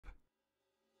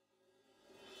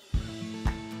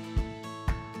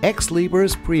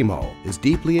Libris Primo is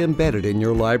deeply embedded in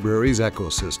your library's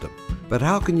ecosystem. But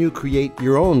how can you create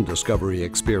your own discovery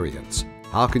experience?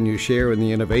 How can you share in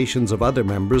the innovations of other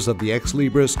members of the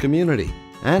Libris community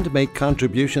and make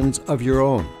contributions of your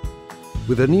own?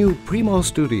 With a new Primo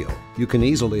Studio, you can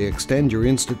easily extend your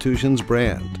institution's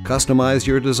brand, customize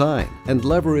your design, and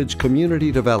leverage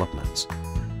community developments.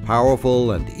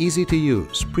 Powerful and easy to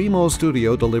use, Primo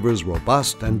Studio delivers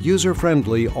robust and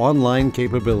user-friendly online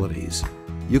capabilities.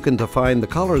 You can define the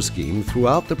color scheme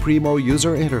throughout the Primo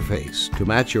user interface to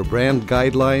match your brand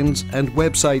guidelines and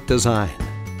website design.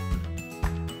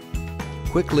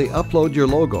 Quickly upload your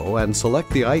logo and select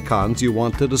the icons you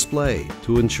want to display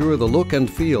to ensure the look and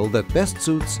feel that best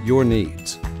suits your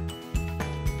needs.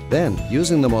 Then,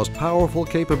 using the most powerful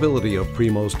capability of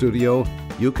Primo Studio,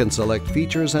 you can select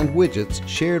features and widgets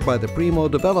shared by the Primo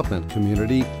development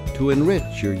community to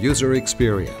enrich your user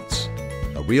experience.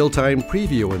 A real-time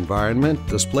preview environment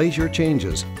displays your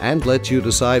changes and lets you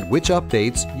decide which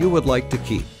updates you would like to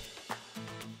keep.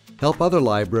 Help other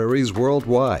libraries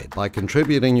worldwide by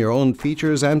contributing your own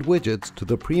features and widgets to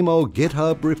the Primo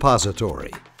GitHub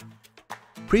repository.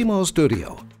 Primo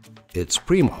Studio. It's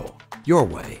Primo your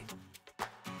way.